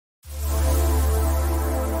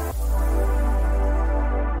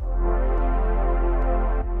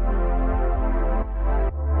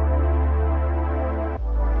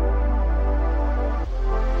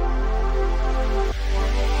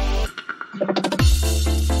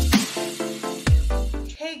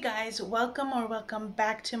guys, welcome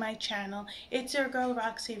back to my channel. It's your girl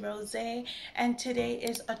Roxy Rose, and today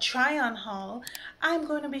is a try on haul. I'm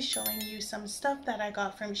going to be showing you some stuff that I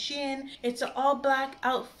got from Shein. It's an all black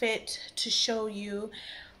outfit to show you,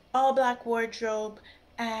 all black wardrobe.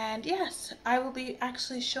 And yes, I will be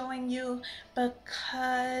actually showing you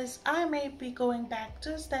because I may be going back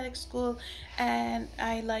to aesthetic school and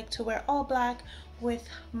I like to wear all black with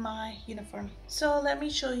my uniform. So let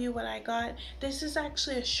me show you what I got. This is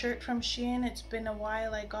actually a shirt from Shein. It's been a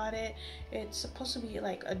while I got it. It's supposed to be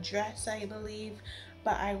like a dress, I believe,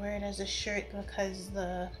 but I wear it as a shirt because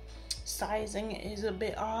the sizing is a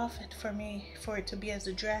bit off for it to be as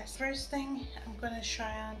a dress. First thing I'm gonna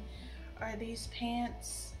try on are these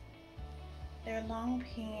pants. They're long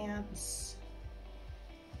pants.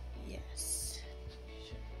 Yes.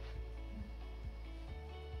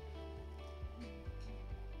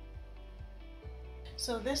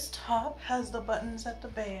 So this top has the buttons at the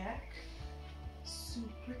back.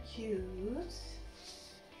 Super cute.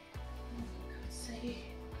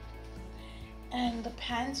 And the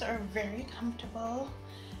pants are very comfortable.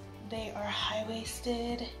 They are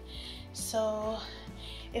high-waisted. So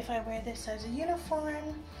if I wear this as a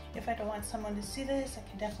uniform, if I don't want someone to see this, I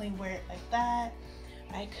can definitely wear it like that.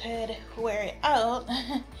 I could wear it out,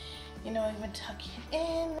 you know, even tuck it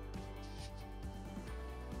in.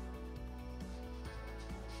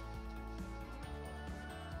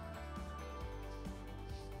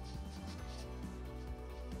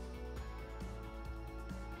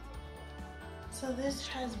 So this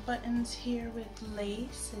has buttons here with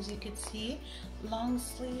lace, as you can see, long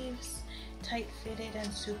sleeves, tight fitted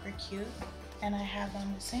and super cute. And I have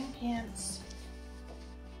on the same pants.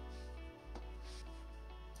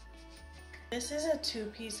 This is a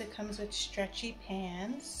two-piece. It comes with stretchy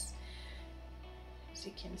pants, as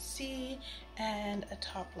you can see, and a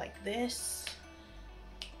top like this.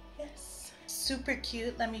 Yes, super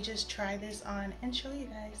cute. Let me just try this on and show you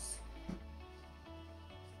guys.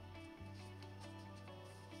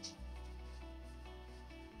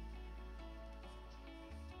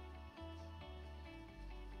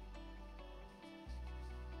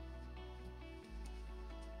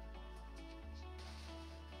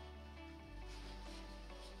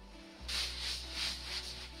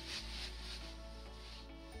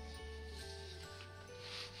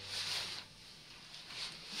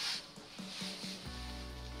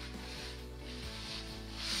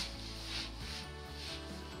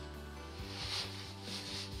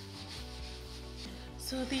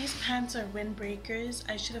 So these pants are windbreakers.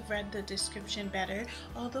 I should have read the description better.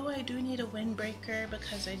 Although I do need a windbreaker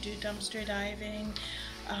because I do dumpster diving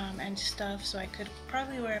and stuff, so I could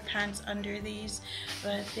probably wear pants under these,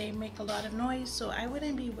 but they make a lot of noise, so I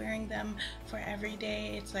wouldn't be wearing them for every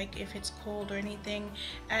day. It's like if it's cold or anything.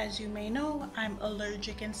 As you may know, I'm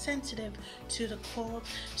allergic and sensitive to the cold,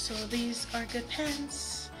 so these are good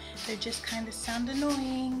pants. They just kind of sound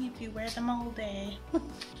annoying if you wear them all day.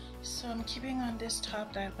 So I'm keeping on this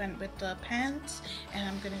top that went with the pants, and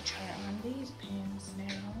I'm gonna try on these pants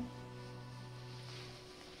now.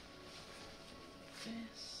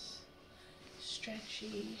 This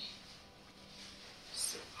stretchy,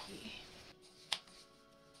 silky.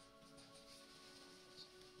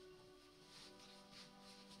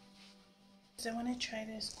 So I want to try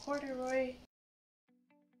this corduroy.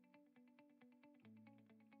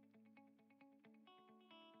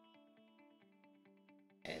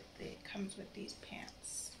 It comes with these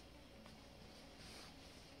pants.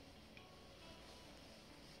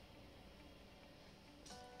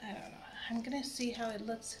 I don't know. I'm gonna see how it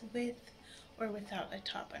looks with or without a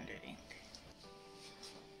top underneath.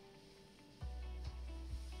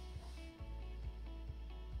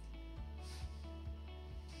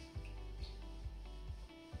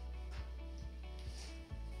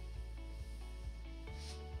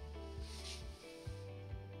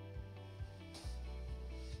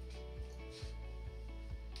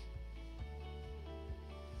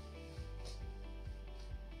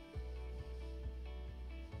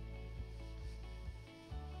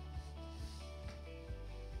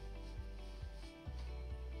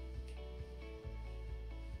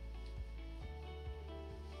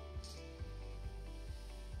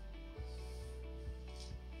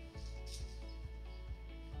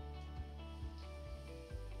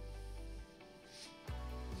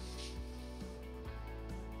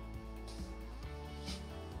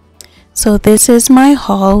 So this is my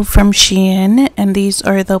haul from Shein, and these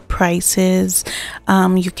are the prices.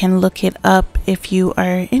 You can look it up if you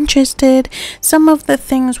are interested. Some of the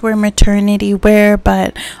things were maternity wear,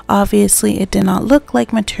 but obviously it did not look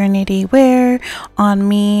like maternity wear on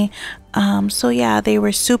me. So yeah, they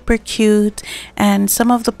were super cute, and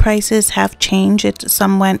some of the prices have changed.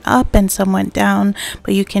 Some went up and some went down,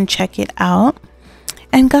 but you can check it out.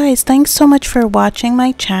 And guys, thanks so much for watching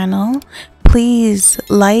my channel. Please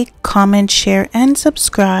like, comment, share, and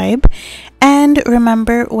subscribe. And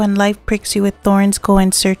remember, when life pricks you with thorns, go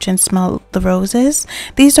and search and smell the roses.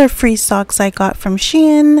 These are free socks I got from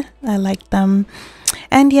Shein. I like them.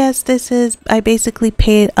 And yes, I basically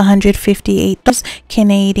paid $158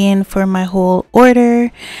 Canadian for my whole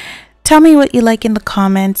order. Tell me what you like in the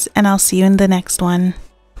comments, and I'll see you in the next one.